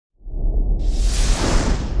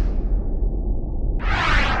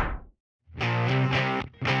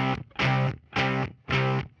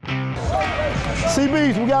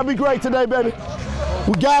CBs, we gotta be great today, baby.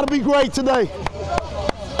 We gotta be great today.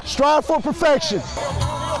 Strive for perfection.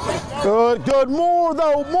 Good, good. More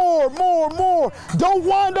though, more. Don't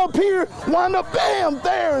wind up here, wind up, bam,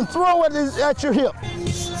 there, and throw it at your hip.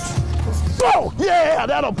 Throw, yeah,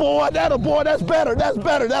 that'll boy, that's better,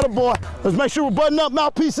 that'll boy. Let's make sure we're buttoning up,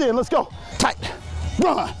 mouthpiece in, let's go. Tight,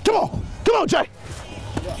 run, come on, Jay.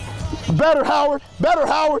 Better, Howard,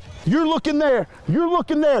 you're looking there,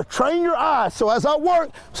 train your eyes. So as I work,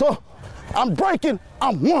 so I'm breaking,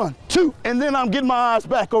 I'm 1, 2, and then I'm getting my eyes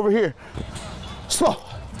back over here. Slow,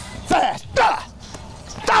 fast,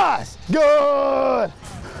 thighs, good.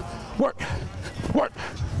 Work,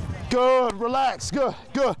 good, relax, good.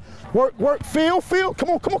 Work, feel, come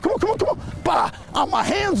on. Bah, my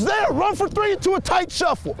hands there, run for 3 into a tight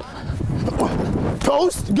shuffle.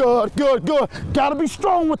 Post, good. Gotta be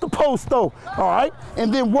strong with the post though, all right?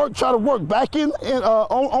 And then try to work back in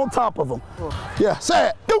on top of them. Yeah,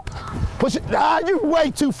 sad, push it, you're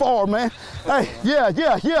way too far, man. Hey, yeah,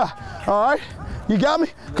 all right? You got me?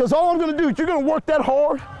 Because all I'm gonna do, if you're gonna work that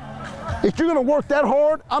hard,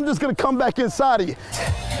 I'm just gonna come back inside of you.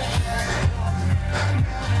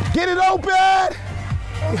 Get it open!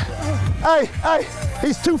 Hey,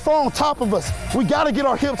 he's too far on top of us. We gotta get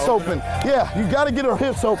our hips open. Yeah, you gotta get our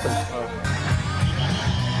hips open.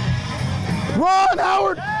 Run,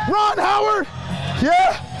 Howard!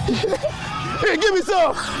 Yeah! Here, give me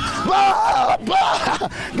some.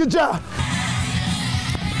 Good job.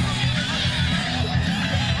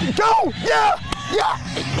 Go! Yeah!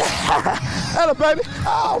 Atta baby.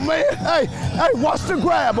 Oh man. Hey, watch the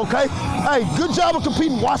grab, okay? Hey, good job of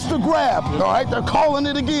competing. Watch the grab. All right, they're calling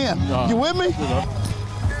it again. You with me?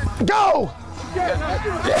 Go! Get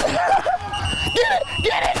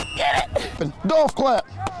it! Golf clap.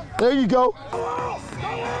 There you go.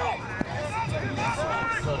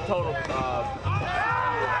 So total.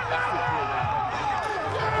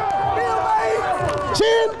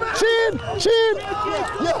 Chin.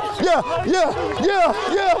 Yeah.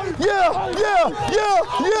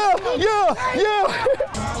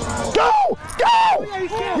 Go!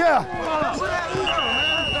 Yeah.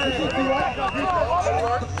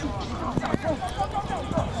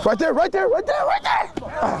 Right there.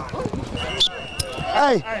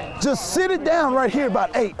 Hey, just sit it down right here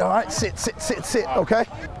about 8, all right? Sit, okay?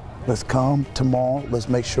 Let's come tomorrow. Let's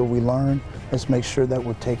make sure we learn. Let's make sure that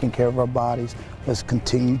we're taking care of our bodies. Let's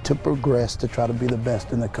continue to progress to try to be the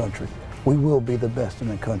best in the country. We will be the best in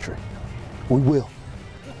the country. We will.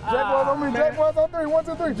 Jack boys on me, Jack boys on 3, 1,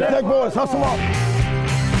 2, 3. Jack boys, hustle on.